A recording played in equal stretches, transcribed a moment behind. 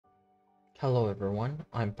Hello everyone,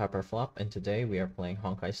 I'm Pepperflop and today we are playing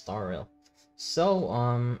Honkai Star Rail. So,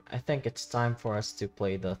 I think it's time for us to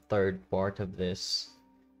play the third part of this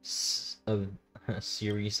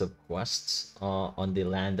series of quests on the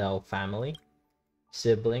Landau family.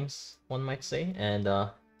 Siblings, one might say. And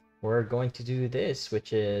we're going to do this,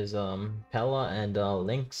 which is Pela and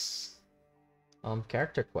Link's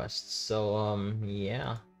character quests. So,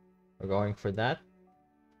 yeah, we're going for that.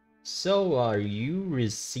 So, you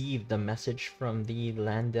received the message from the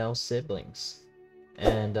Landau siblings,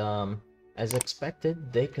 and as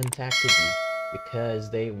expected, they contacted you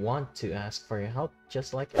because they want to ask for your help,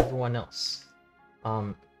 just like everyone else.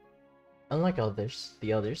 Um, Unlike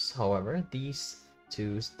the others, however, these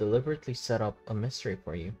two deliberately set up a mystery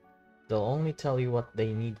for you. They'll only tell you what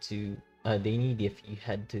they need if you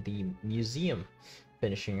head to the museum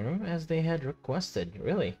finishing room as they had requested.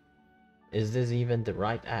 Really? Is this even the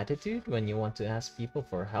right attitude when you want to ask people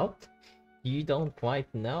for help? You don't quite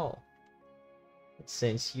know.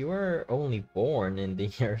 Since you were only born in the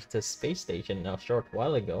Earth space station a short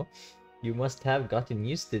while ago, you must have gotten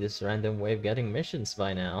used to this random way of getting missions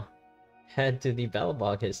by now. Head to the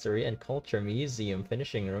Belbog History and Culture Museum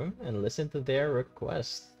finishing room and listen to their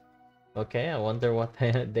request. Okay, I wonder what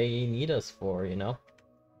they need us for, you know?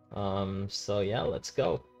 So yeah, let's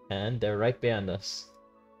go. And they're right behind us.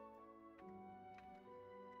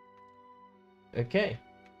 Okay.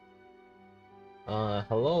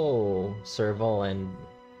 Hello, Serval, and...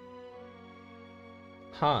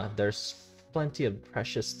 there's plenty of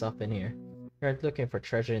precious stuff in here. You aren't looking for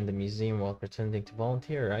treasure in the museum while pretending to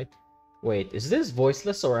volunteer, right? Wait, is this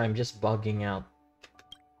voiceless or I'm just bugging out?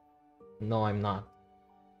 No, I'm not.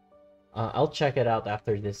 I'll check it out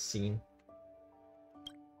after this scene.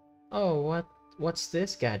 Oh, what's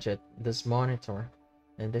this gadget? This monitor?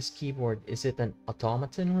 And this keyboard, is it an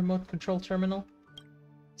automaton remote control terminal?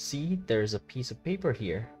 See, there's a piece of paper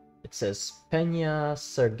here. It says Penya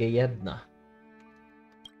Sergeyevna.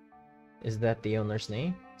 Is that the owner's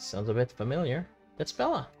name? Sounds a bit familiar. That's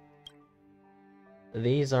Pela.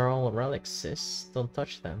 These are all relics, sis. Don't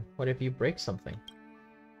touch them. What if you break something?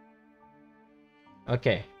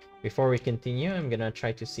 Okay, before we continue, I'm gonna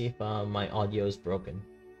try to see if my audio is broken.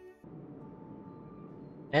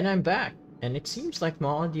 And I'm back! And it seems like my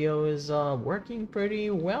audio is working pretty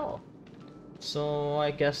well. So I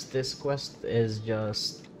guess this quest is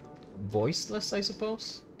just voiceless, I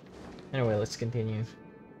suppose? Anyway, let's continue.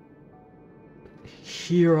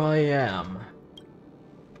 Here I am.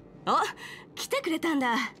 Oh, 来てくれたん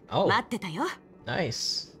だ。Oh, 待ってたよ。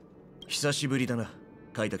nice. 久しぶりだな、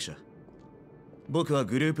開拓者。僕は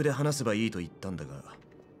グループで話せばいいと言ったんだが、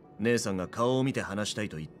姉さんが顔を見て話したい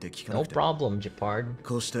と言って聞かなくて。No problem, Japard.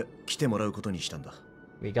 こうして来てもらうことにしたんだ。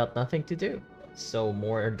We got nothing to do. So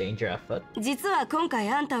more danger afoot. 実は今回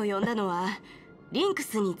あんたを呼んだのは、リンク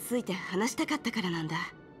スについて話したかったからなんだ。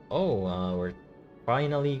Oh, we're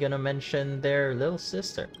finally gonna mention their little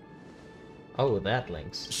sister. Oh, that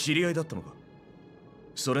links. 知り合いだったのか。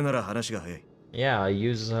それなら話が早い。Yeah, I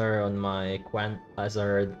use her on my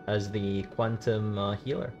as the quantum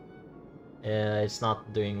healer. It's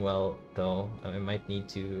not doing well though. I might need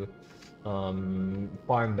to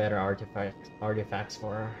farm better artifacts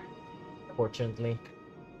for her. Fortunately,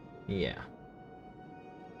 yeah.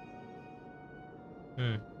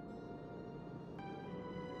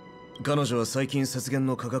 彼女は最近雪原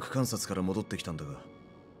の科学観察から戻ってきたんだが、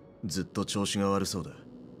ずっと調子が悪そうだ。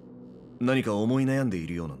何か思い悩んでい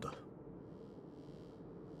るようなんだ。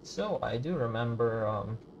So I do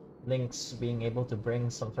remember Lynx being able to bring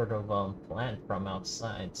some sort of plant from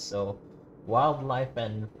outside. So wildlife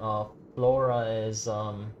and flora is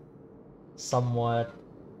somewhat,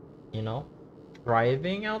 you know,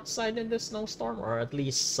 thriving outside in this snowstorm, or at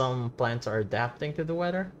least some plants are adapting to the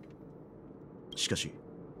weather. しかし、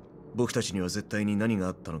僕たちには絶対に何が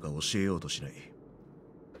あったのか教えようとしない。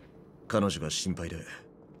彼女が心配で、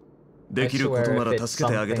できることなら助け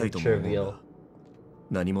てあげたいと思うが、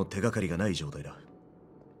何も手がかりがない状態だ。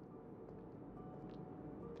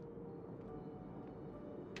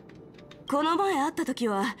この前会った時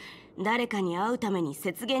は、誰かに会うために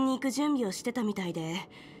雪原に行く準備をしてたみたいで、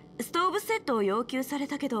ストーブセットを要求され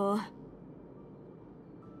たけど。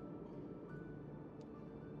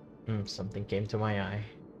Something came to my eye.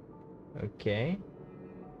 Okay.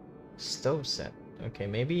 Stove set. Okay,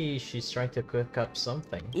 maybe she's trying to cook up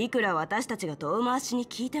something. いくら私たちが遠回しに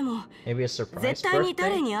聞いても、 Maybe a surprise 絶対に birthday?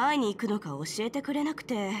 誰に会いに行くのか教えてくれなく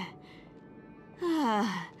て。は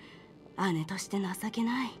あ、姉として情け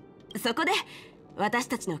ない。そこで私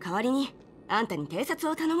たちの代わりにあんたに偵察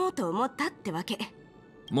を頼もうと思ったってわけ。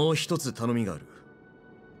もう一つ頼みがある。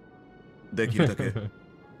できるだけ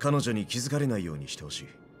彼女に気づかれないようにしてほしい。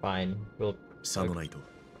Fine. We'll さもないと。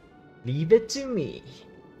leave it to me.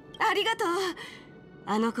 ありがとう。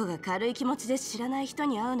あの子が軽い気持ちで知らない人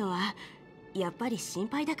に会うのはやっぱり心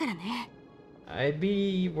配だからね。I'd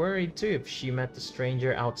be worried too if she met a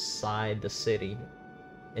stranger outside the city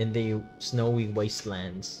in the snowy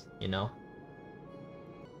wastelands, you know?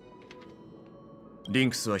 リン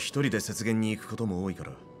クスは一人で雪原に行くことも多いか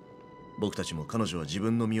ら、僕たちも彼女は自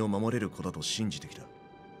分の身を守れる子だと信じてきた。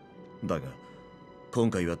だが、今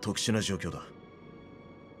回は特殊な状況だ。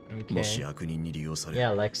もし悪人に利用され、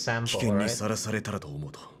Yeah, like sample, 危険に right? さらされたらと思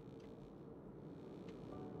うと。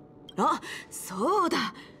あ、そうだ。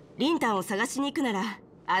リンタンを探しに行くなら、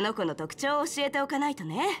あの子の特徴を教えておかないと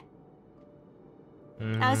ね。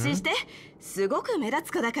安心して、すごく目立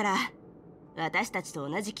つ子だから。私たちと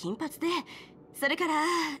同じ金髪で、それから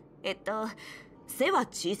背は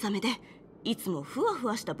小さめで、いつもふわふ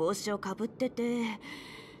わした帽子をかぶってて、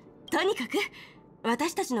とにかく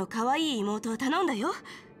私たちの可愛い妹を頼んだよ。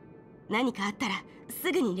何かあったら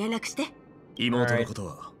すぐに連絡して。妹のこと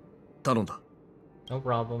は頼んだ。No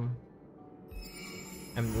problem.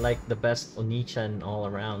 I'm like the best Onichan all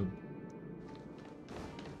around.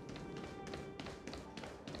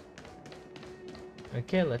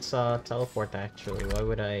 Okay, let's teleport actually. Why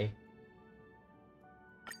would I?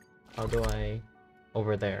 How do I?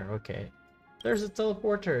 Over there, okay. There's a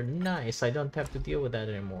teleporter, nice, I don't have to deal with that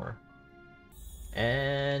anymore.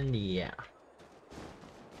 And yeah.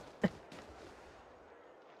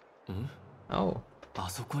 Oh.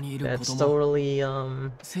 That's totally, Lynx.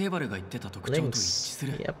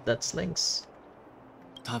 Yep, that's Lynx.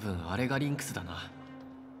 多分あれがリンクスだな。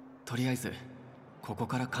とりあえずここ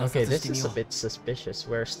から観 Okay, 察し this てみ is よ a う。 bit suspicious.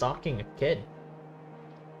 We're stalking a kid.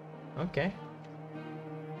 Okay.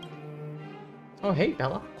 Oh, hey,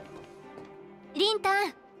 Pela. リンタ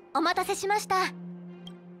ン、お待たせしました。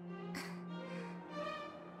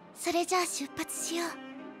それじゃあ出発しよ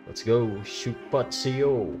う。 Let's go, shoot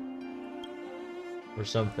Patsuyo. Or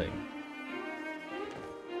something.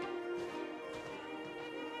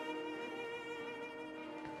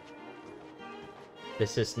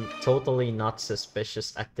 This is totally not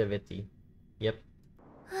suspicious activity. Yep.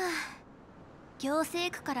 行政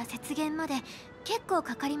区から雪原まで結構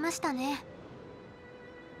かかりましたね。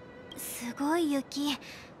すごい雪。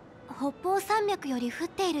北方山脈より降っ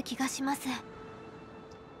ている気がします。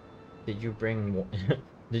Did you bring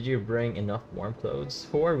Did you bring enough warm clothes?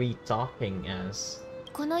 Who are we talking as?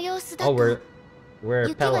 この様子だ Oh, と we're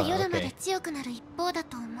雪は Pela. 夜まで Okay. 強くなる一方だ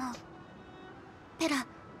と思う。ペラ、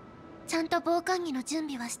ちゃんと防寒着の準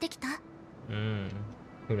備はしてきた？ Who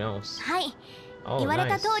knows? はい、 Oh, 言われ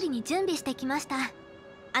た nice. 通りに準備してきました。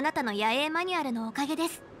あなたの野営マニュアルのおかげで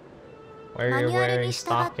す。 Why are you マニュアル wearing に従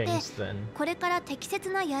って stockings then? これから適切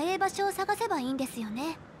な野営場所を探せばいいんですよ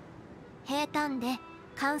ね。平坦で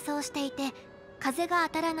乾燥していて風が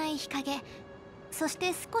当たらない日陰、そし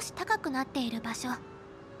て少し高くなっている場所。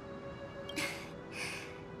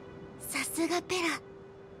さすがペラ、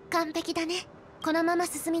完璧だね。このまま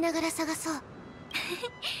進みながら探そう。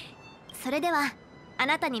それではあ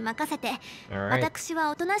なたに任せて、 Alright. 私は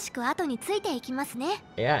おとなしく後についていきますね。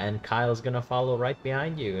 Yeah, and Kyle's gonna follow right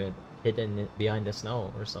behind you, hidden behind the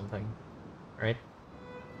snow or something. Right?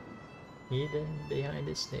 Hidden behind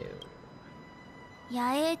the snow.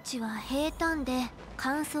 野営地は平坦で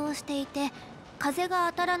乾燥していて風が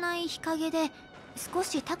当たらない日陰で少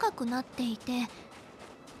し高くなっていて、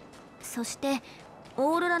そして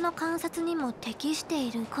オーロラの観察にも適してい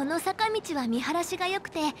る。この坂道は見晴らしが良く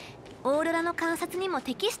てオーロラの観察にも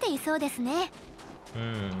適していそうですね。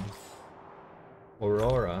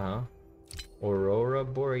Aurora, huh? Aurora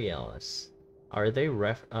Borealis. Are they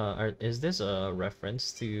is this a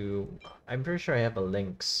reference to... I'm pretty sure I have a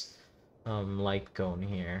Lynx light cone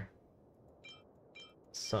here.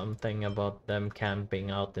 Something about them camping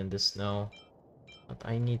out in the snow. But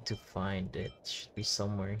I need to find it. It should be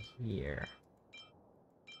somewhere here.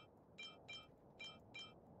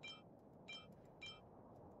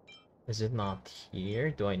 Is it not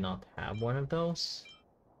here? Do I not have one of those?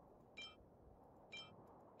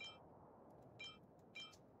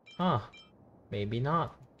 Huh. Maybe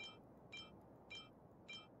not.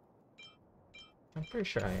 I'm pretty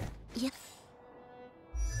sure I am. Yep.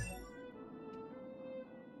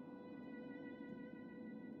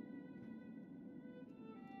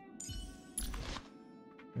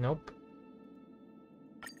 Nope.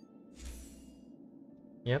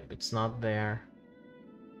 Yep, it's not there.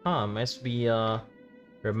 Huh, must be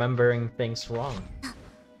remembering things wrong.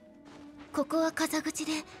 ここは風口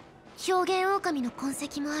で表現狼の痕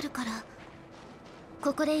跡もあるから、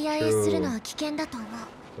ここで野営するのは危険だと思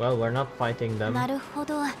う。Well, we're not fighting them. なるほ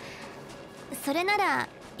ど。それなら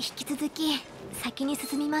引き続き先に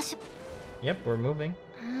進みましょう。 Yep, we're moving.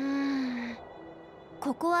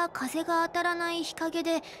 ここは風が当たらない日陰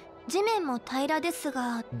で地面も平らです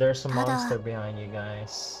が、 There's a ただ monster behind you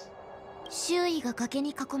guys. 周囲が崖に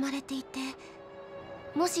囲まれていて、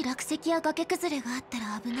もし落石や崖崩れがあった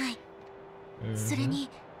ら危ない。それに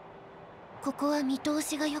ここは見通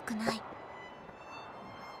しが良くない。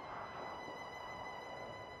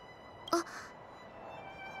あ、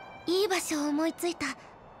いい場所を思いついた。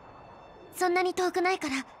そんなに遠くないか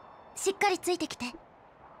らしっかりついてきて。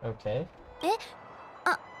 Okay. あ、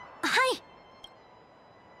はい。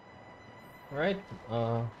 Right.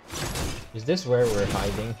 Is this where we're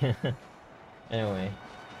hiding? Anyway,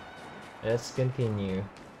 let's continue.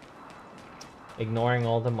 Ignoring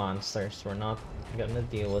all the monsters. We're not gonna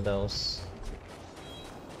deal with those.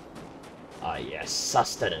 Ah, yes,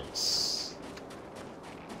 sustenance.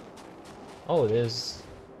 Oh, there's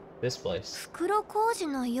this place. 袋小路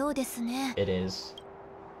のようですね。 It is.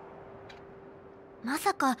 ま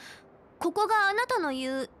さかここがあなたの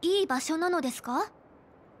言ういい場所なのですか？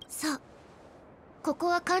そう。ここ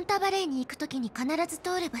はカンタバレーに行くときに必ず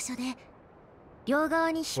通る場所で、両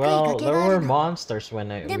側に低い Well, 崖 there があ were るの。 monsters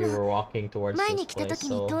when we were walking towards 前 this に来た place, 時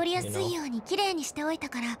に so 通りや you すい know. ように綺麗にしておいた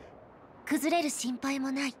から崩れる心配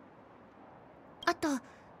もない。あと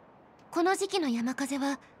この時期の山風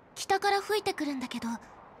は北から吹いてくるんだけど、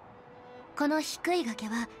この低い崖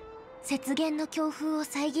は雪原の強風を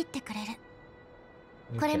遮ってくれ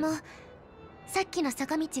る。これもさっきの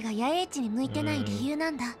坂道が野営地に向いてない理由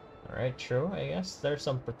なんだ。 Alright, true. I guess there's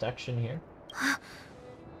some protection here. あ、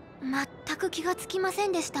全く気がつきませ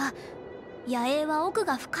んでした。野営は奥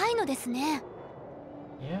が深いのですね。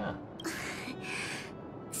 Yeah.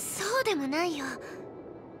 そうでもないよ。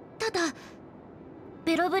ただ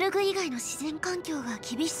ベロブルグ以外の自然環境が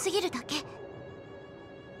厳しすぎるだけ。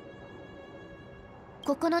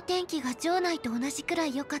ここの天気が城内と同じくら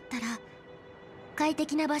い良かったら快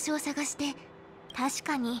適な場所を探して。確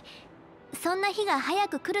かにそんな日が早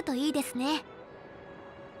く来るといいですね。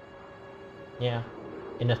 Yeah.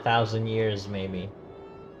 In 1,000 years, maybe.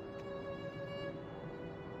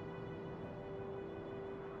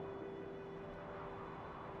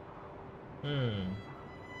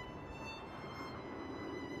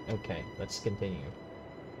 Okay, let's continue.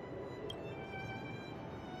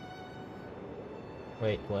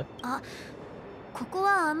 Wait, what? あ、ここ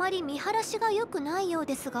はあまり見晴らしが良くないよう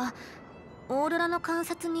ですが、オーロラの観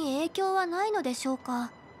察に影響はないのでしょう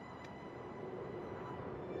か。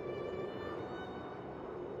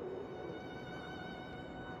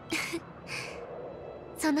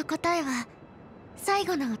その答えは最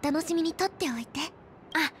後のお楽しみにとっておいて。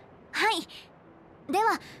あ、はい。で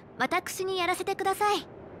は私にやらせてください。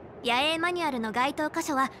野営マニュアルの該当箇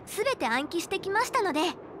所は全て暗記してきましたので。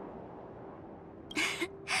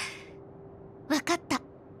わかった。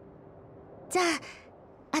じゃあ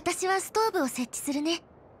私はストーブを設置するね。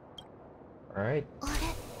 Alright. あれ、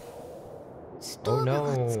ストーブ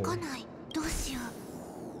がつかない。どうしよ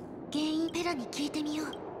う。原因ペラに聞いてみよう。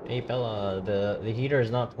 Hey, Pela, the heater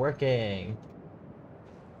is not working.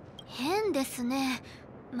 変ですね。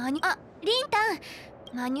リンタ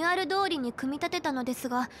ン、マニュアル通りに組み立てたのです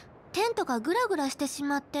が、テントがグラグラしてし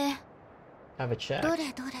まって。 Have a check. どれ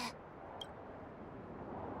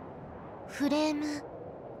フレーム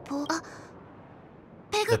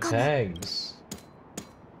ペ The グかも。 pegs.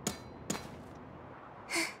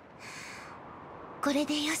 これ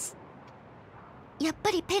でよし。やっ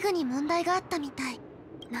ぱりペグに問題があったみたい。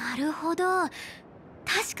なるほど。確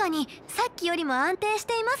かにさっきよりも安定し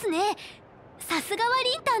ていますね。さすがは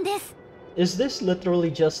リンタンです。 Is this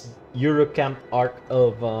literally just Eurocamp arc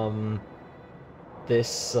of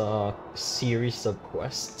this series of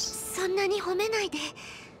quests? そんなに褒めないで。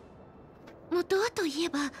元はといえ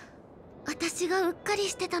ば私がうっかり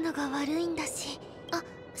してたのが悪いんだし。あ、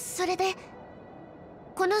それで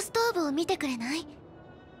このストーブを見てくれない？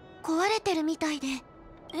壊れてるみたいで。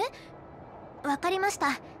わかりまし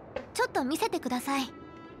た。ちょっと見せてください。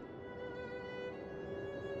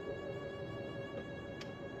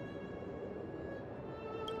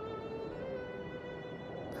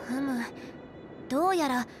どうや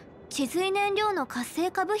ら治水燃料の活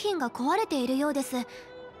性化部品が壊れているようです。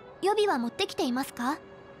予備は持ってきていますか？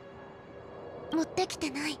持ってき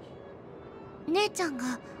てない。姉ちゃん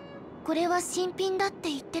がこれは新品だって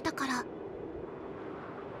言ってたから。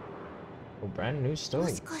 A brand new も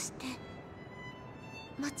stove. しかして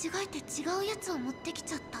間違えて違うやつを持ってき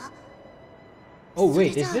ちゃった？ Oh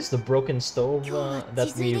wait, is this the broken stove 今日は that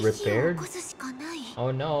治水 we で火を起 repaired? こすしかない。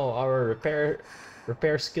 Oh no, our repair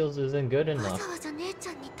repair skills isn't good わざ enough. わざ姉ち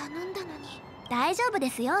ゃんに頼んだのに。大丈夫で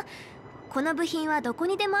すよ。この部品はどこ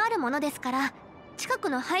にでもあるものですから、近く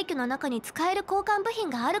の廃墟の中に使える交換部品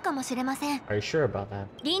があるかもしれません。 Are you sure about that?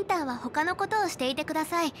 リンタンは他のことをしていてくだ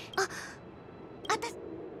さい。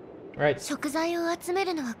Right. 食材を集め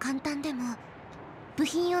るのは簡単でも部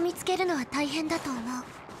品を見つけるのは大変だと思う。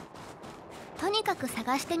とにかく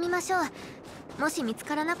探してみましょう。もし見つ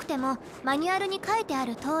からなくてもマニュアルに書いてあ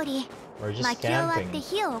る通り Or just 薪を割って camping.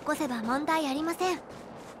 火を起こせば問題ありません。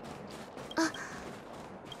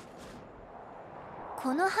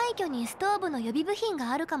この廃墟にストーブの予備部品が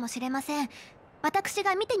あるかもしれません。私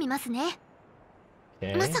が見てみますね。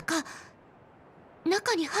 Okay. まさか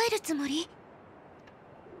中に入るつもり？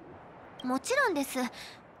もちろんです。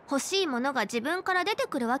欲しいものが自分から出て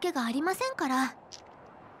くるわけがありませんから。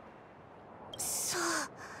そう。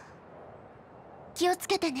気をつ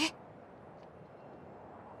けてね。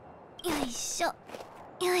よいしょ。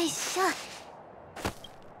よいしょ。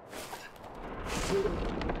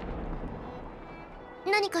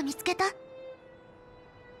何か見つけた？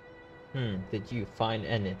 Did you find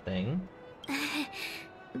anything?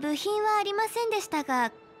 部品はありませんでした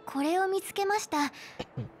が、これを見つけました。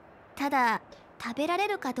ただ、食べられ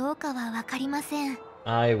るかどうかはわかりません。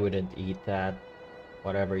 I wouldn't eat that.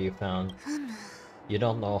 Whatever you found. You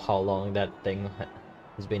don't know how long that thing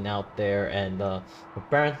has been out there, and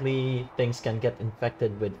apparently things can get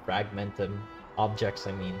infected with fragmented objects,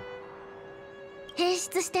 I mean. 変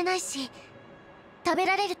質してないし、食べ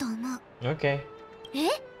られると思う。 Okay. え？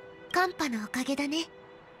寒波のおかげだね。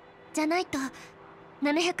じゃないと、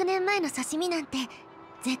700年前の刺身なんて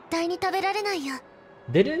絶対に食べられないよ。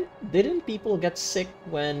 Didn't people get sick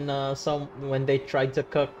when when they tried to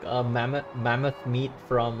cook mammoth meat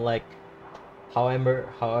from like however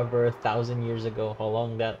 1,000 years ago, how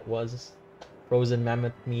long that was? Frozen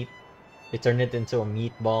mammoth meat. They turned it into a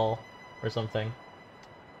meatball or something.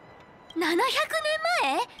 700年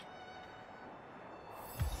前？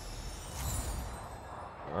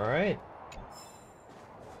 Alright.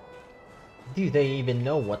 Do they even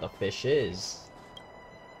know what a fish is?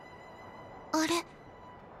 あれ？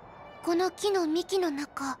この木の幹の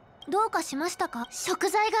中、どうかしましたか？食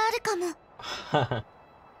材があるかも。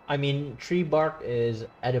I mean, tree bark is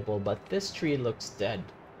edible, but this tree looks dead.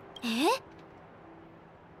 え？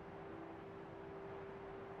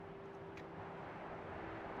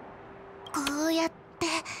こうやって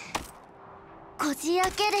こじ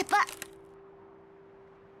開ければ、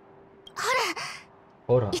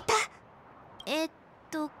ほら、 Hold on. いた。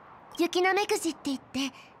雪なめくじって言っ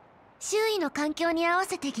て周囲の環境に合わ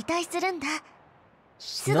せて擬態するんだ。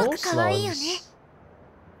すごく可愛いよね。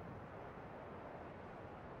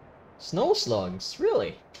 Snow slugs,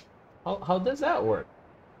 really? How does that work?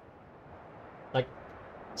 Like,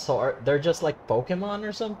 so they're just like Pokemon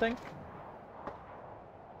or something?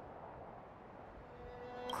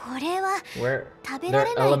 これは Where 食べら they're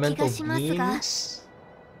れない気 elemental がしますが、 beings?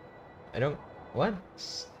 I don't. What?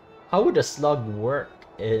 How would a slug work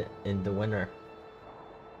in the winter?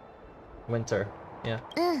 Yeah.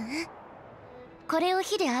 うんうん。これを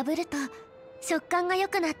火で炙ると食感が良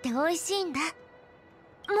くなって美味しいんだ。もっ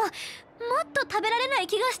と食べられない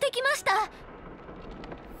気がしてきました。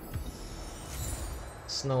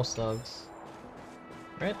 Snow slugs.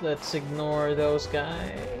 Right, let's ignore those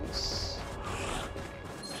guys.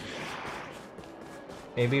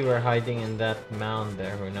 Maybe we're hiding in that mound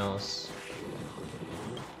there, who knows?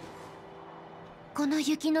 この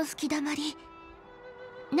雪の吹き溜まり、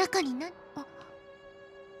中に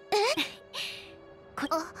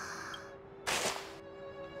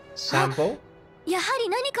Sample? やはり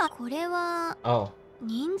何か。これは Oh.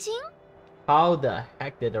 人参？ How the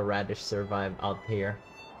heck did a radish survive out here?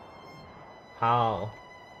 How?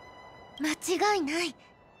 間違いない。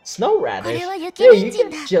 Snow radish? これは雪 Yeah, you 人参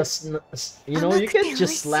can だ。 just, you know, you can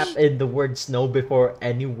just slap 甘くて美味しい。 in the word snow before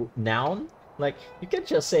any noun. Like, you can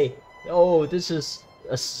just say, oh, this is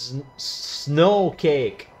a snow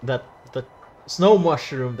cake, the snow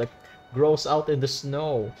mushroom that grows out in the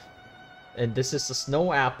snow. And this is a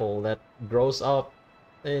snow apple that grows up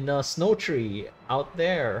in a snow tree out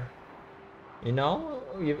there. You know?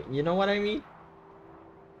 You know what I mean?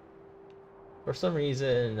 For some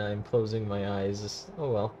reason, I'm closing my eyes.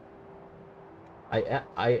 Oh well.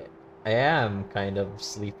 I am kind of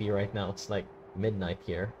sleepy right now. It's like midnight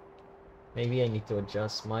here. Maybe I need to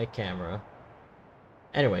adjust my camera.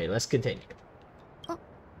 Anyway, let's continue.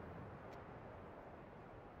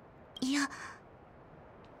 いや、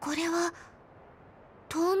これは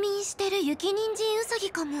冬眠してる雪人参ウサギ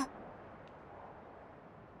かも。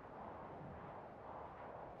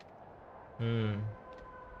 Hmm.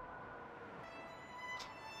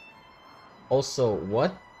 Also,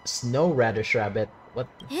 what? Snow radish rabbit? What?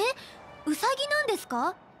 ウサギなんです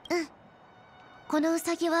か？このウ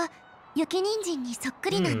サギは雪人参にそっく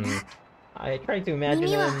りなんだ。I try to imagine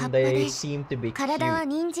耳は them. 葉っぱ They で seem to be 体は cute.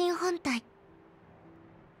 人参本体。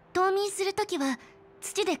冬眠するときは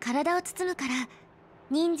土で体を包むから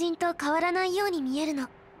人参と変わらないように見えるの。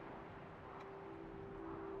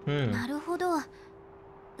なるほど。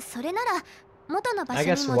それなら元の場 I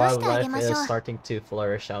所に guess 戻してあげ wildlife ましょ is う。 starting to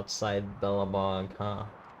flourish outside Billabong, huh?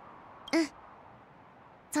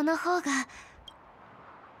 その方が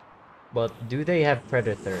But do they have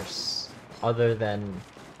predators other than,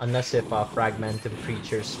 unless if fragmented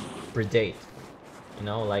creatures predate? You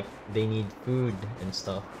know, like they need food and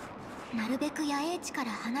stuff. なるべく野営地か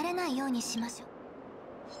ら離れないようにしましょ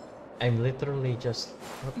I'm literally just.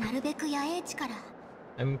 う。なるべく野営地から。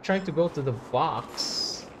 I'm trying to go to the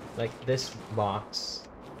box, like this box.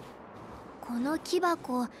 この木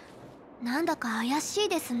箱なんだか怪しい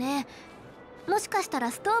ですね。もしかした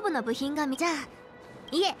らストーブの部品がじゃあ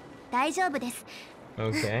いえ大丈夫です。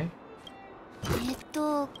 Okay.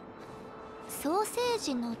 ソーセー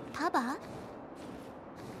ジの束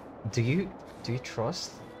Do you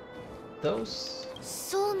trust those?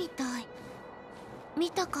 そうみたい。見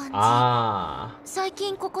た感じ、 Ah. 最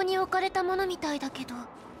近ここに置かれたものみたいだけど、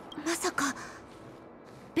まさか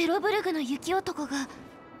ベロブルグの雪男が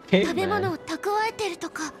Hey, 食べ物 man. を蓄えてると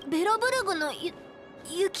か。ベロブルグの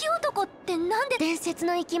雪男ってなんで？伝説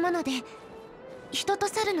の生き物で人と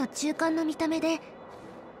猿の中間の見た目で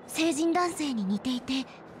成人男性に似ていて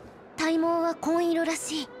体毛は紺色ら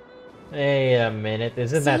しい。 Hey, a minute.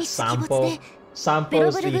 Isn't that Sampo? ベロ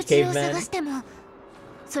Sampo's ブル the グ中を探 caveman? しても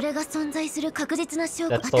それが存在する確実な証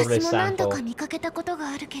拠。 That's totally 私も何度か Sampo. 見かけたことが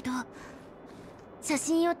あるけど、写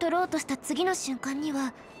真を撮ろうとした次の瞬間に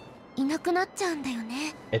はいなくなっちゃうんだよ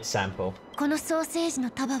ね。 It's Sampo. このソーセージの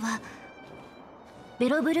束はベ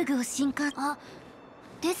ロブルグを震撼。あ、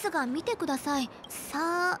ですが見てください。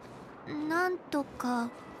さあ、なんとか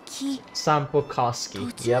木。 Sampo Koski.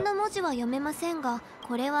 途中 Yep. の文字は読めませんが、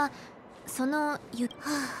これはその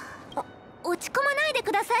落ち込まないで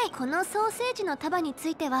ください。このソーセージの束につ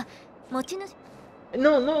いては持ち主。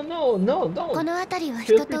 No, no, no, no, こ don't. の辺りは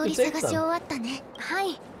一通り探し終わったね。は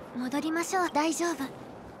い、戻りましょう。大丈夫。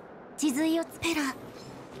地髄をペラ。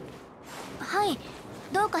はい、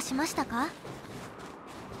どうかしましたか？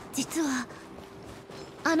実は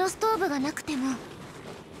あのストーブがなくても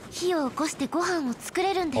火を起こしてご飯を作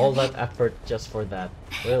れるんだよ All ね。 that effort just for that.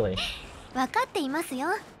 Really? 分かっていますよ。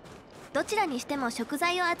どちらにしても食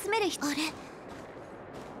材を集める人。あれ、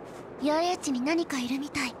野営地に何かいるみ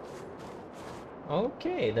たい。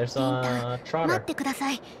 Okay, there's リン a タ、待 trotter. ってくだ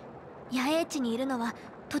さい。野営地にいるのは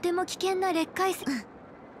とても危険な劣化石。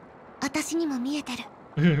私にも見えて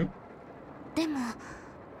る。でも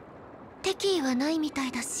敵意はないみた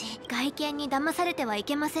いだし、外見に騙されてはい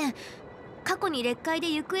けません。過去に劣界で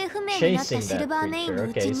行方不明になったシルバーメインの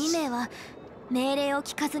うち2名は命令を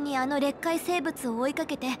聞かずにあの劣界生物を追いか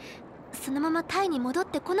けてそのままタイに戻っ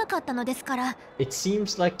てこなかったのですから。 It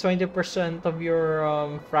seems like 20% of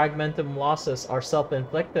your fragmentum losses are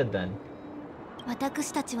self-inflicted then.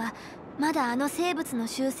 私たちはまだあの生物の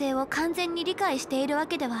習性を完全に理解しているわ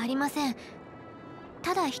けではありません。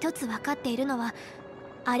ただ一つ分かっているのは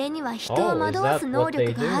あれには人を惑わす能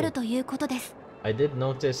力があるということです。 I did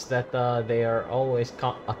notice that they are always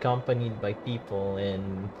accompanied by people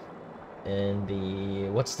in the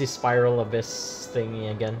what's the spiral abyss thingy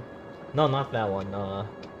again? No, not that one.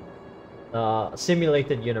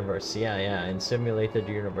 Simulated universe. Yeah, in simulated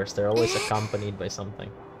universe, they're always accompanied by something.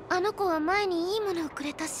 あの子は前にいいものをく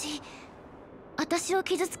れたし、私を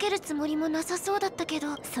傷つけるつもりもなさそうだったけど、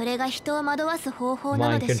それが人を惑わす方法な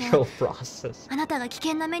の Mind でしょ control う。 process. あなたが危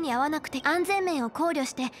険な目に遭わなくて安全面を考慮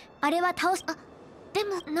してあれは倒し。あ、で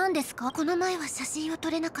も何ですか？この前は写真を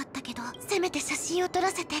撮れなかったけど、せめて写真を撮ら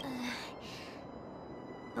せて。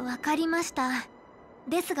わかりました。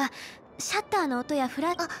ですがシャッターの音やフ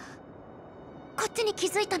ラ。あ、こっちに気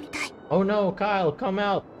づいたみたい。 Oh no, Kyle, come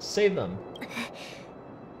out, save them.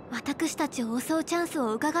 私たちを襲うチャンス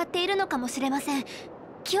を伺っているのかもしれません。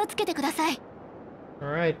気をつけてください。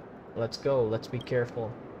 Alright, let's go. Let's be careful.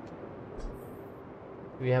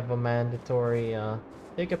 We have a mandatory,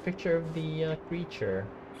 take a picture of the creature.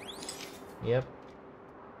 Yep.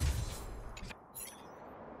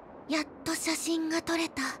 やっと写真が撮れ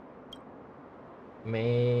た。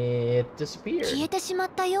 May it 消 disappear. えてしまっ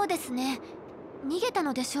たようですね。逃げた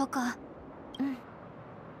のでしょうか？うん。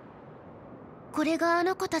これがあ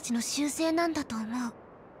の子たちの習性なんだと思う。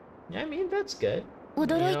 I mean, that's good.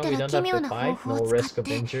 驚いた we ら don't 奇 have 妙 to な方 fight, 法を no 使 risk っ of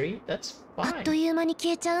て injury. That's あっと fine. いう間に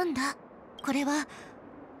消えちゃうんだ。これは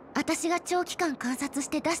私が長期間観察し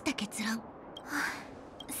て出した結論。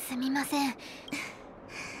すみません。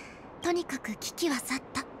とにかく危機は去っ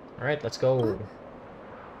た。Alright, let's go.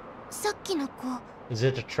 さっきの子、 Is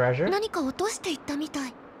it a treasure? 何か落としていったみた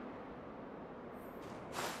い。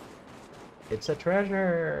It's a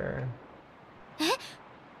treasure. リンタン、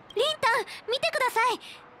見てください。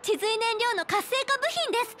地髄燃料の活性化部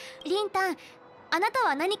品です。リンタン、あなた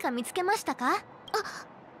は何か見つけましたか？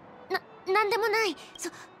なんでもない。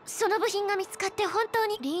その部品が見つかって本当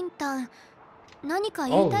に。リンタン、何か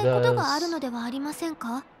言いたいことがあるのではありません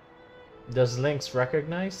か？ Does Lynx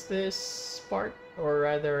recognize this part? Or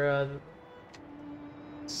rather,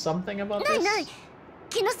 something about ない this? ない。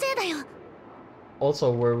気のせいだよ。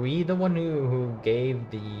Also, were we the one who gave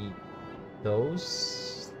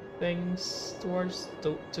those things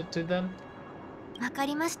to them? わか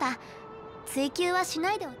りました。追求はし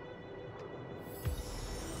ないで。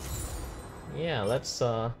 Yeah, let's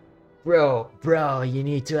Bro, you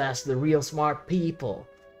need to ask the real smart people.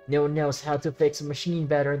 No one knows how to fix a machine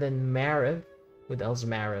better than Mariv. Who the hell's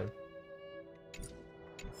Mariv?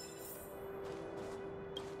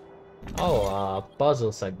 Oh,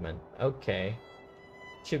 puzzle segment. Okay.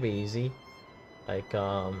 Should be easy. Like,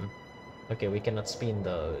 okay, we cannot spin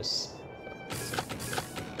those.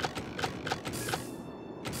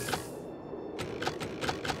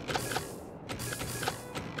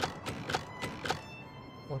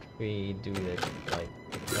 What if we do it like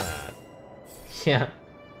that? Yeah.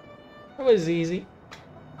 It was easy.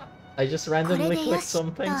 I just randomly clicked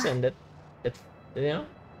some things and it you know,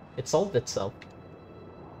 it solved itself.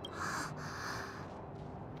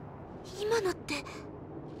 今のって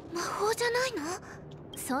魔法じゃないの？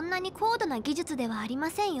そんなに高度な技術ではあり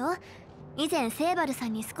ませんよ。以前セーバルさ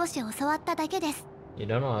んに少し教わっただけです。 You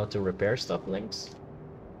don't know how to repair stuff, Lynx?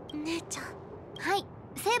 姉ちゃん。はい、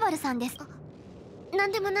セーバルさんです。な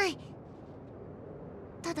んでもない。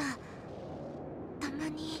ただたま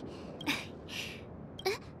に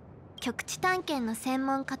極地探検の専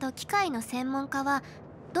門家と機械の専門家は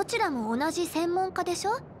どちらも同じ専門家でし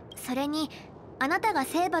ょ？それにあなたが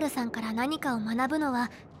セーバルさんから何かを学ぶのは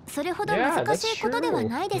それほど難しいことでは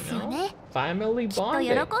ないですよね。きっと喜ん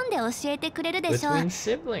で教えてくれるでしょう。あ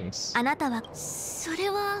なたはそれ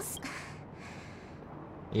は。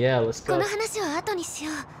この話は後にし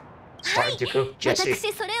よう。はい、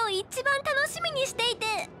私それを一番楽しみにしていて。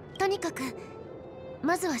とにかく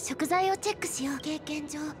まずは食材をチェックしよう。経験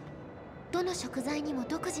上どの食材にも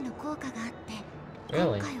独自の効果があって、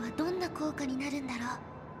今回はどんな効果になるんだろ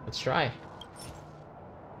う。 Let's try.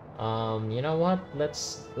 You know what?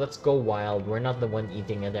 Let's go wild. We're not the one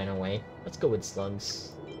eating it anyway. Let's go with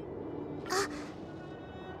slugs.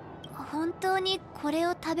 本当にこれ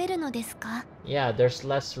を食べるのですか？ Yeah, there's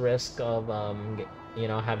less risk of you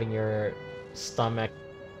know, having your stomach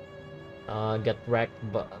get wrecked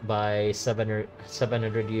by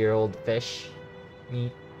 700-year-old fish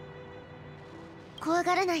meat. 怖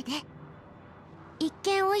がらないで。一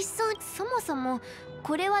見美味しそう。そもそも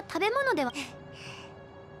これは食べ物では。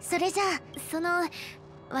それじゃあ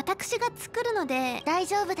私が作るので大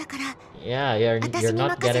丈夫だから。 Yeah, you're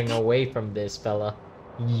not getting away from this, Pela.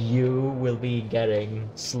 You will be getting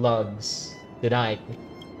slugs tonight.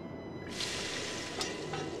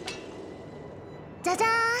 じゃじゃ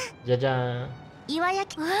ーん。じゃじゃーん。岩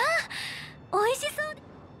焼き。わあ、美味し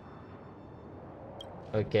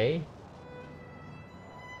そう。 Okay.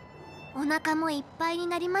 お腹もいっぱいに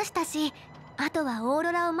なりましたし、あとはオー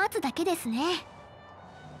ロラを待つだけですね。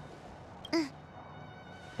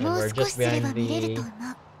うん。もう少しすれば見れると思う。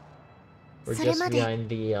 We're just behind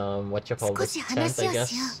the what you call this tent, I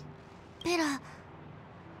guess. ペラ、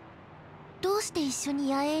どうして一緒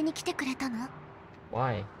に野営に来てくれたの？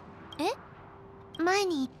 Why? 前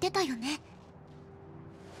に言ってたよね。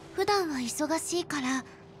普段は忙しいから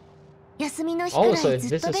休みの日くらい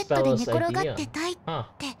ずっとベッドで寝転がってたいっ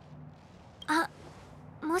て。あ、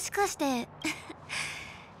もしかして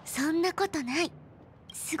そんなことない。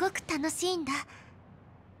すごく楽しいんだ。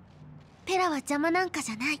ペラは邪魔なんか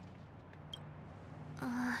じゃない。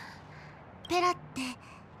ペラって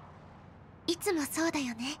いつもそうだ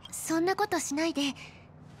よね。そんなことしないで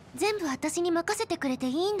全部私に任せてくれて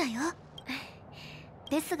いいんだよ。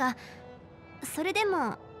ですがそれで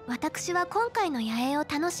も私は今回の野営を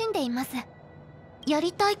楽しんでいます。や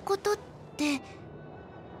りたいことって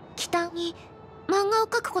北に漫画を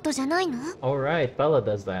描くことじゃないの？ Alright, Pela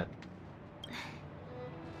does that.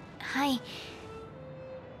 はい、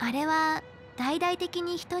あれは大々的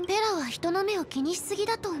にペラは人の目を気にしすぎ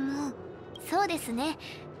だと思う。そうですね。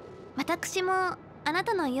私もあな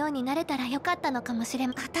たのようになれたらよかったのかもしれ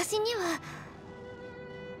ません。私には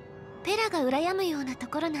ペラが羨むようなと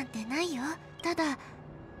ころなんてないよ。ただ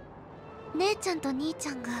姉ちゃんと兄ち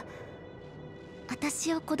ゃんが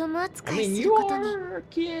私を子供 I 扱い mean, する you ことに are a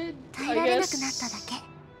kid, 耐え I られなくなっただ guess.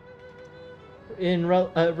 け。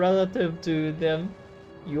 Relative to them,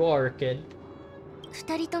 you are a kid.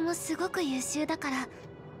 二人ともすごく優秀だから、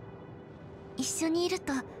一緒にいる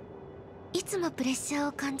といつもプレッシャー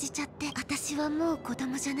を感じちゃって。私はもう子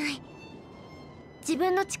供じゃない。自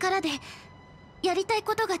分の力でやりたい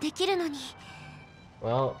ことができるのに。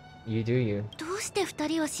 Well, you do you. どうして二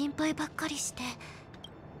人は心配ばっかりして。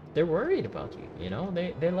 They're worried about you, you know?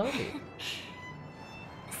 They love you.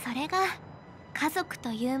 それが家族と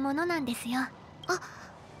いうものなんですよ。あ、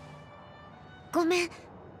ごめん、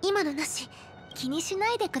今のなし。気にし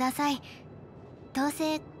ないでください。どう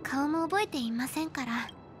せ顔も覚えていませんから。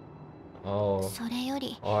 Oh, それよ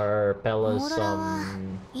り are オ Pela's ーロラは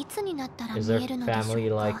いつになったら is 見 their えるのでしょ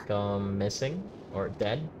family う like か。 missing or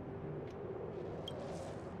dead?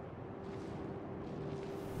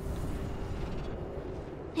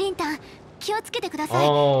 リンタン、気をつけてください。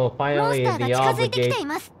 Oh, モンス finally ターが the 近づいてきてい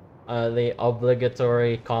ます。 the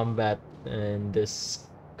obligatory combat in this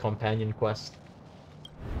companion quest.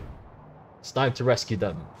 It's time to rescue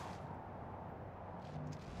them.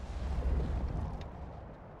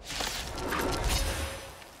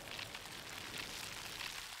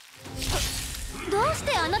 どうし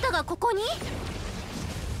てあなたがここに？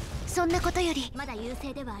そんなことより、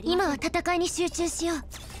今は戦いに集中しよう。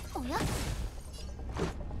おや？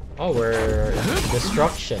 Oh, we're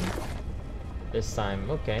destruction this time.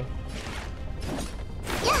 Okay.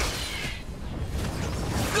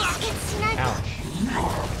 妥結しないと。 Ouch.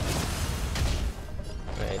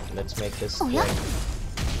 Right, let's make this おや？ quick.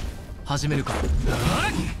 始めるか。妥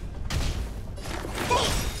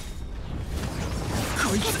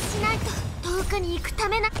結しないと。遠くに行くた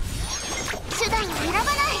めな手段を選ばない。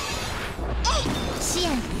支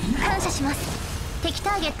援感謝します。敵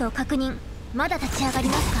ターゲットを確認。まだ立ち上がり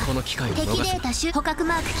ますか？この機会を敵デ逃すータ集捕獲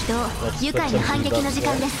マーク起動。愉快な反撃の時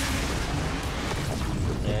間です。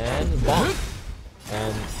 And bomb.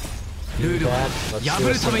 And do ルールは that. Let's 破 do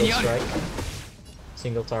a るため single にある。 strike.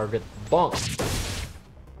 Single target bomb.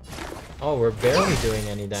 Oh, we're barely doing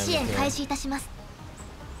any 支 damage 援開 here. 始いたします。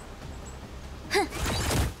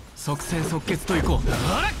即戦即決といこう。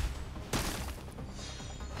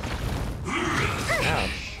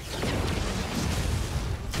Ouch.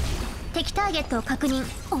 敵ターゲットを確認。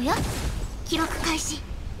おや？記録開始。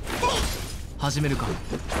始めるか。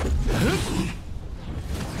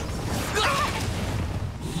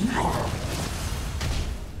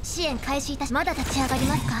支援開始いたし。まだ立ち上がり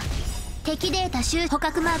ますか？敵データ集捕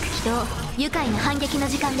獲マーク起動。愉快な反撃の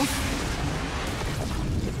時間です。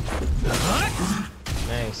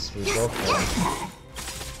 Nice, we broke them.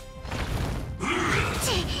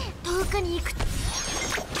 遠くに行く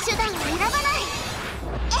手段を選ばない。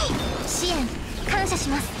支援感謝し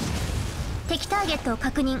ます。敵ターゲットを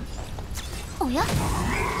確認。おや？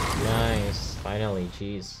 Nice. Finally,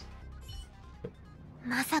 jeez.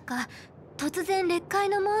 まさか突然劣界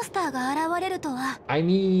のモンスターが現れるとは。 I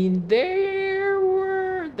mean, there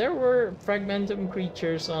were fragmentum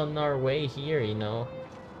creatures on our way here, you know.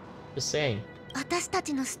 Just saying. 私た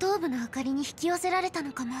ちのストーブの明かりに引き寄せられた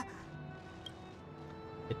のかも。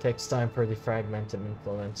 It takes time for the fragmentum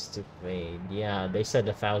influence to fade. Yeah, they said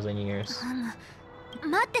 1,000 years.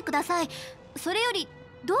 待ってください。それより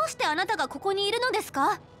どうしてあなたがここにいるのです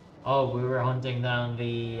か？ Oh, we were hunting down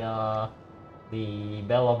the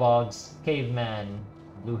Bellabog's caveman,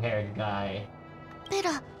 blue-haired guy. ペ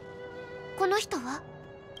ラ、この人は？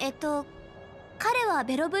彼は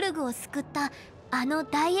ベロブルグを救ったあの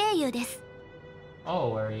大英雄です。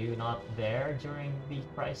 Oh, were you not there during the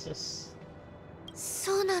crisis?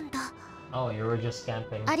 そうなんだ。 Oh, you were just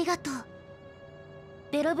camping. ありがとう。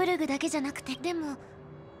ベロブルグだけじゃなくて、でも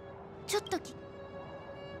ちょっと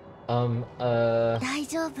大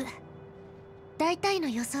丈夫。大体の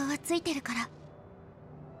予想はついてるから。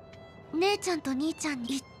姉ちゃんと兄ちゃん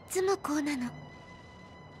にいっつもこうなの。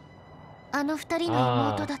あの二人の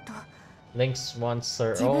妹だと Lynx wants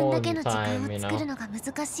her 自分だ own けの時間 time, you を作る know. のが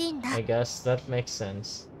難しいんだ。 I guess that makes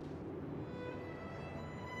sense.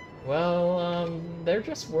 Well, they're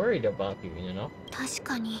just worried about you, you know? 確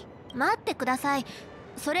かに。待ってください。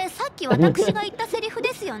それさっき私が言ったセリフ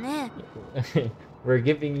ですよね。We're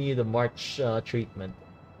giving you the March treatment.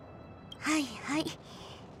 はいはい。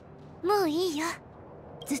もういいよ。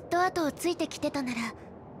ずっと後をついてきてたなら、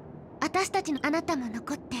私たちのあなたも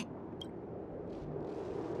残って。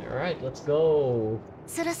Alright, let's go.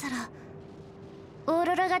 そろそろオー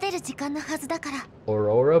ロラが出る時間のはずだから。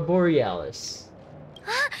 Aurora Borealis.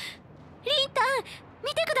 リンタン、見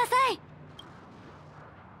見てください。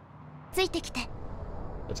ついてきて。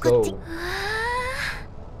 Let's こっち。 go.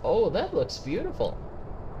 Oh, that looks beautiful.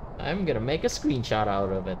 I'm gonna make a screenshot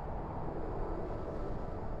out of it.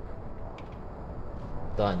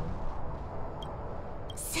 Done.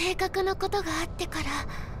 正確なことがあってから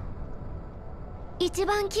一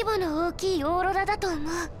番規模の大きいオーロラだと思う。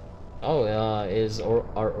 Oh, are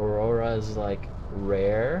auroras like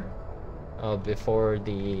rare before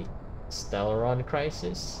the Stellaron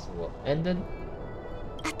crisis ended?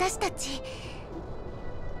 私たち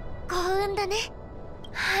幸運だね。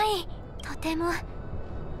はい、とても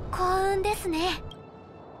幸運ですね。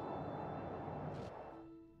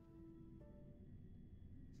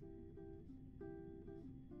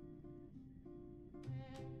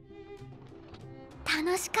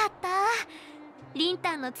楽しかった。リン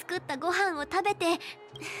タンの作ったご飯を食べて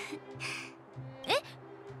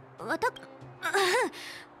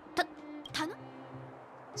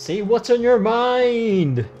See what's on your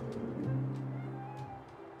mind.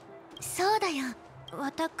 そうだよ。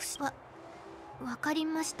私はわかり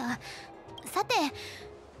ました。さて、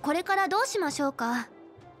これからどうしましょうか。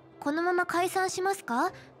このまま解散します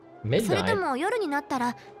か？それとも夜になった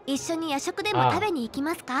ら一緒に夜食でも食べに行き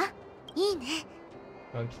ますか？いいね。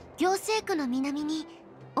行政区の南に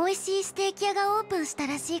美味しいステーキ屋がオープンした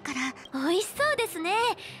らしいから美味しそうですね。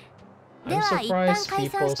では一旦解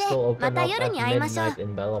散してまた夜に会いましょう。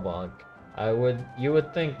You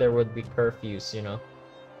would think there would be curfews, you know.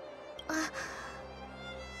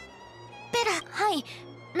 ペラ、はい、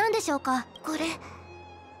何でしょうか、これ。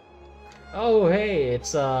Oh, hey,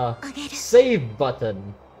 it's a save button.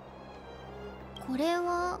 これ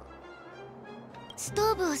はスト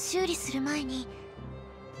ーブを修理する前に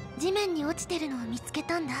地面に落ちてるのを見つけ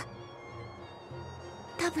たんだ。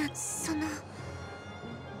多分その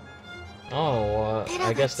Oh,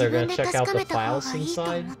 I guess they're gonna check out the files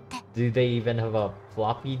inside. Do they even have a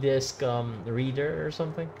floppy disk reader or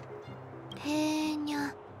something? ペーニ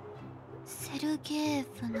ャセルゲー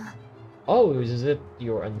ブナ。 Oh, is it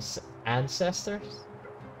your ancestors?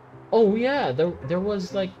 Oh yeah, there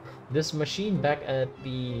was like this machine back at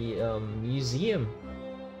the museum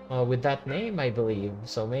with that name, I believe.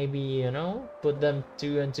 So maybe, you know, put them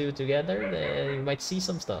two and two together, then you might see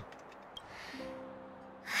some stuff.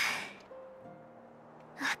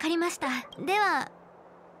 わかりました。では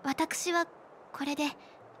私はこれで。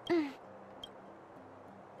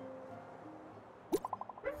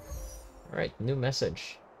Alright, new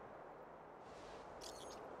message.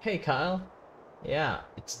 Hey Kyle. Yeah,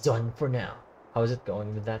 it's done for now. How's it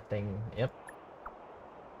going with that thing? Yep.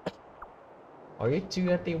 Are you two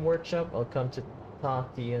at the workshop? I'll come to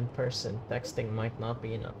talk to you in person. Texting might not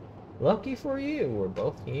be enough. Lucky for you, we're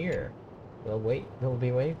both here. We'll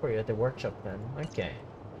be waiting for you at the workshop then. Okay.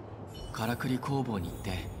 からくり工房に行っ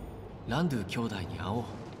てランドゥ兄弟に会おう。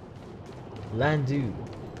Landu.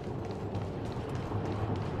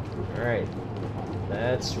 Alright.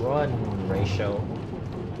 Let's run, Ratio.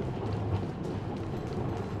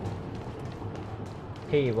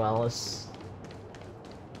 Hey, Wallace.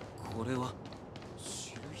 これは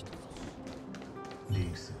リ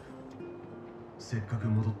ンクス、せっかく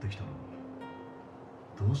戻ってきたのに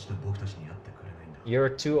どうして僕たちに会ってくれないんだ。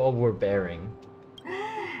 You're too overbearing.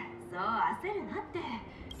 そう焦るなって。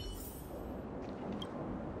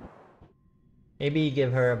 Maybe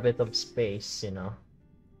give her a bit of space, you know.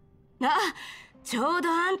 あ、ちょうど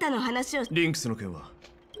あんたの話を。リンクスの件は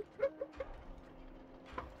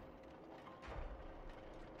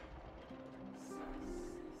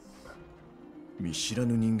見知ら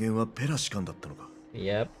ぬ人間はペラ士官だったのか。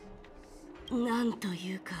 Yep. なんと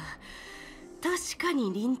いうか、確か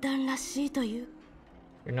にリンタンらしいという。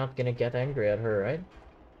 You're not gonna get angry at her, right?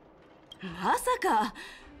 まさか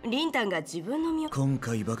リンタンが自分の身を。今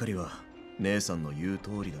回ばかりは姉さんの言う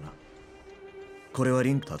通りだな。これは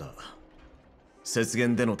リンタだ。雪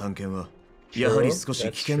原での探検はやはり少し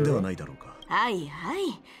危険ではないだろうか。はいは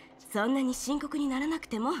い、そんなに深刻にならなく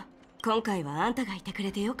ても今回はあんたがいてく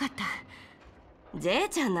れてよかった。ジェイ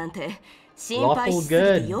ちゃんなんて心配しすぎ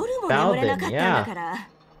て夜も眠れなかったんだから。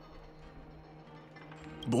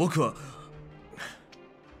僕は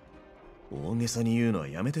大げさに言うのは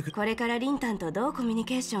やめてくれ。これからリンタンとどうコミュニ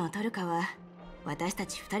ケーションを取るかは私た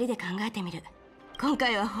ち2人で考えてみる。今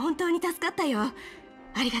回は本当に助かったよ。あ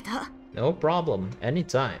りがとう。 No problem.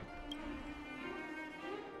 Anytime.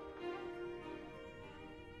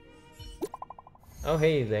 Oh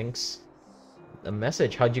hey, thanks. A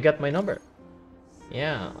message. How'd you get my number?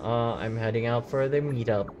 Yeah, I'm heading out for the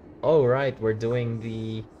meetup. Oh right, we're doing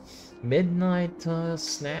the midnight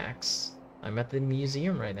snacks. I'm at the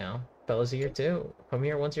museum right now. Pela's here too. Come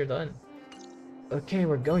here once you're done. Okay,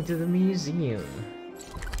 we're going to the museum.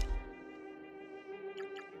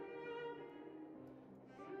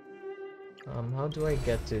 How do I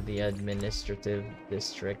get to the administrative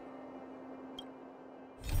district?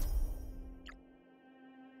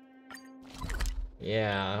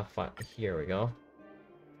 Yeah, here we go.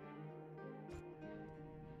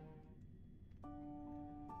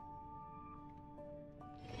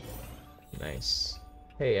 Nice.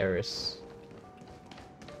 Hey, Eris.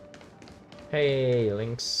 Hey,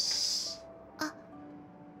 Lynx.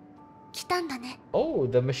 Oh,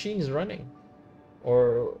 the machine's running.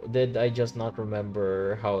 Or did I just not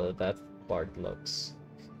remember how that part looks?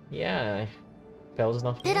 Yeah, Pela's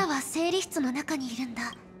not here.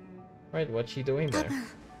 Right, what's she doing there?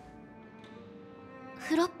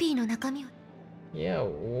 Yeah,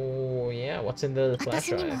 oh, yeah, what's in the flash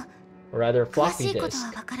drive? Or rather, floppy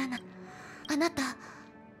disk.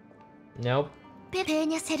 Nope.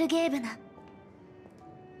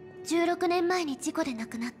 16年前に事故で亡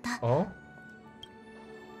くなった。 Oh?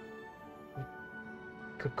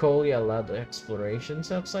 Kokolia allowed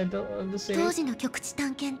explorations outside the city? 当時の極地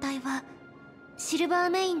探検隊はシルバ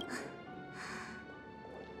ーメイン。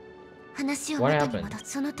話を元に戻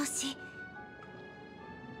す。その年、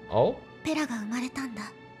 Oh? ペラが生まれたんだ。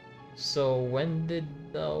 So when did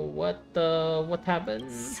what happened?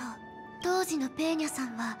 そう、当時のペーニャさ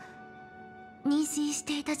んは妊娠し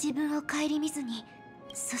ていた自分を顧みずに、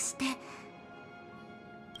そして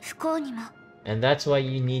不幸にも And that's why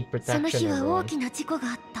you need その protection, 日は大 everyone. きな事故が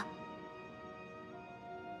あった。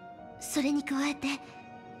それに加えて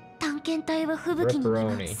探検隊は吹雪に見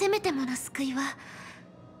舞う。 Ripperoni. せめてもの救いは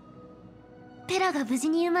ペラが無事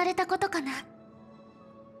に生まれたことかな。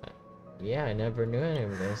 Yeah, I never knew any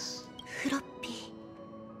of this. フロッピー、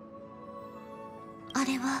あ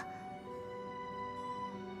れは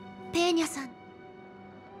ペーニャさん。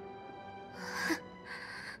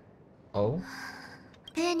 Oh?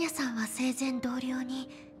 ペーニャさんは生前同僚に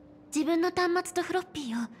自分の端末とフロッ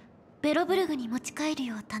ピーをベロブルグに持ち帰る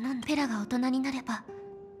よう頼んで、ペラが大人になれば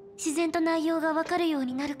自然と内容がわかるよう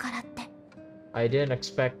になるからって。 I didn't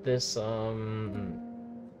expect this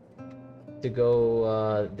to go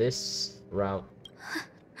this route.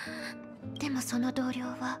 でもその同僚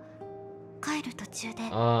は帰る途中で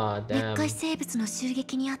Ah, 熱 damn. 帯生物の襲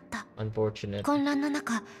撃にあった。 Unfortunate. 混乱の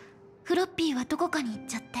中、フロッピーはどこかに行っ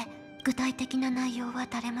ちゃって具体的な内容は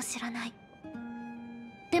誰も知らない。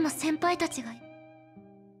でも先輩たちが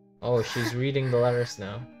Oh, she's reading the letters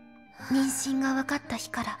now. 妊娠が分かった日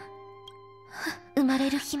から生まれ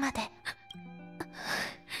る日まで、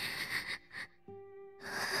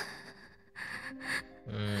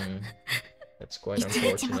 That's quite 一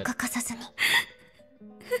日も unfortunate. 欠かさずに。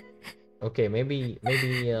 Okay, maybe,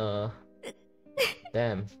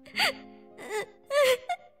 damn.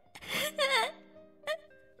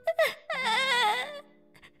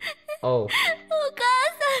 Oh. お母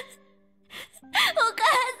さん、お母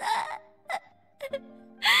さん、お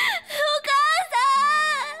母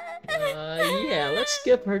さん。 Yeah, let's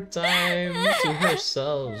give her time to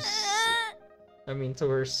herself. I mean, to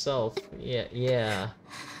herself. Yeah, yeah.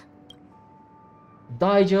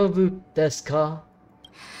 大丈夫ですか?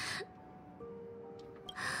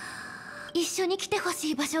 一緒に来てほし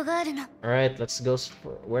い場所があるの。 Alright, let's go.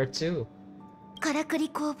 Where to? からくり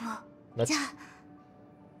工房。 Let's. じゃあ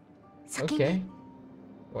先 Okay. に。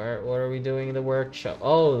 What are we doing in the workshop?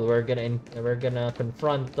 Oh, we're gonna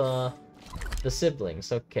confront the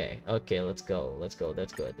siblings. Okay, okay, let's go. Let's go.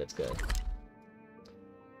 That's good. That's good.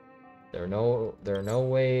 There are no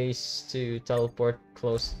ways to teleport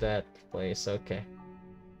close to that place. Okay,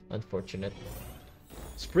 unfortunate.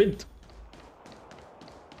 Sprint.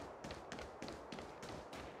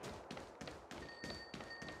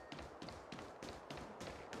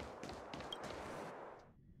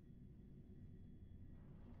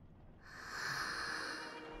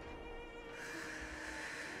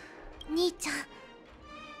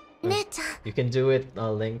 You can do it,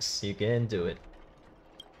 Lynx. You can do it.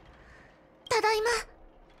 ただい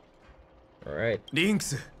ま。 Alright. リンク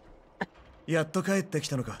ス、やっと帰ってき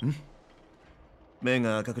たのか。目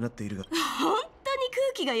が赤くなっているが。本当に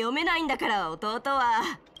空気が読めないんだから弟は。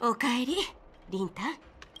おかえり、リンタ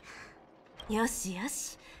ン。よしよ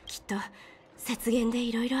し、きっと雪原で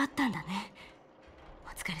いろいろあったんだね。お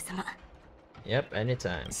疲れ様。 Yep,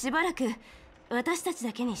 anytime. しばらく私たち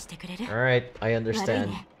だけにしてくれる？ Alright, I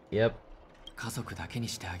understand. Yep. 家族だけに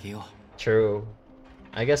してあげよ True.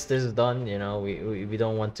 I guess this is done, you know, we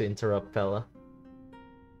don't want to interrupt Pela.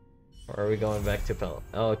 Or are we going back to Pela?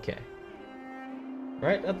 Okay.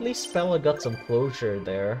 Right, at least Pela got some closure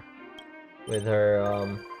there with her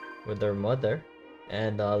mother.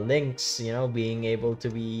 and Link's, you know, being able to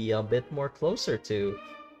be a bit more closer to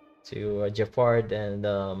Jafard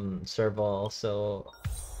and Serval. So,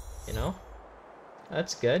 you know,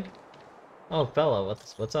 that's good. Oh, Pela,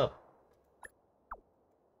 what's up?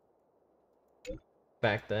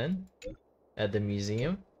 Back then, at the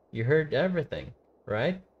museum, you heard everything,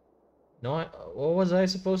 right? No, what was I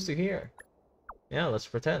supposed to hear? Yeah, let's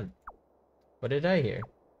pretend. What did I hear?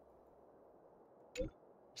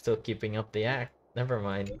 Still keeping up the act. Never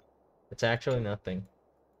mind. It's actually nothing.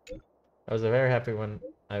 I was very happy when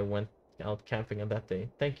I went out camping on that day.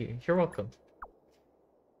 Thank you. You're welcome.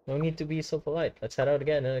 No need to be so polite. Let's head out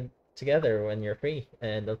again together when you're free.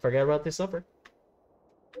 And don't forget about this supper.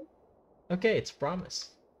 Okay, it's a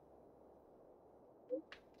promise.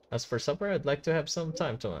 As for supper, I'd like to have some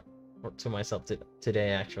time to myself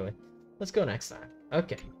today, actually. Let's go next time.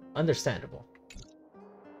 Okay, understandable.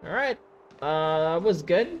 Alright, was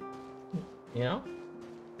good. You know,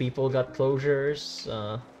 people got closures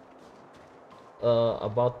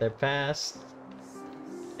about their past,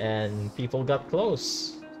 and people got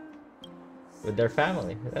close with their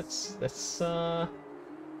family. That's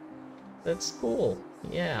cool.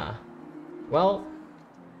 Yeah. Well,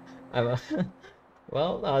 I'm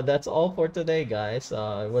well, that's all for today, guys.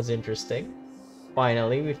 It was interesting.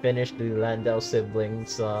 Finally, we finished the Landau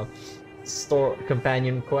siblings store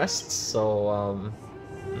companion quests. So,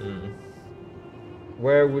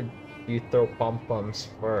 where would you throw pom-poms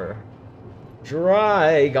for?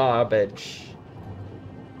 Dry garbage.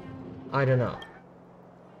 I don't know.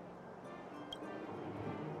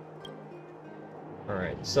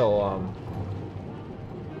 Alright, so,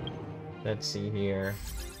 let's see here.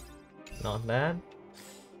 Not that.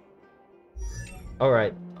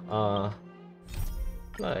 Alright,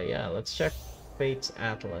 yeah, let's check Fate's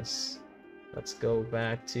Atlas. Let's go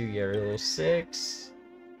back to Yuru 6.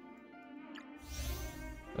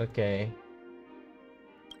 Okay.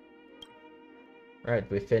 Alright,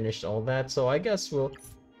 we finished all that, so I guess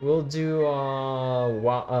we'll do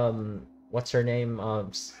what's her name?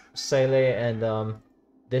 Sele and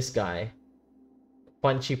this guy.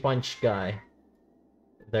 Punchy Punch guy.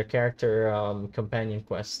 Their character companion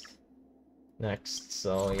quest next.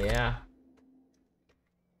 So yeah.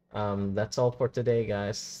 That's all for today,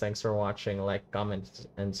 guys. Thanks for watching. Like, comment,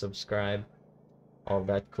 and subscribe. All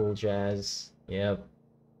that cool jazz. Yep.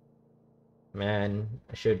 Man,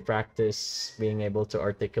 I should practice being able to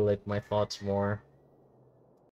articulate my thoughts more.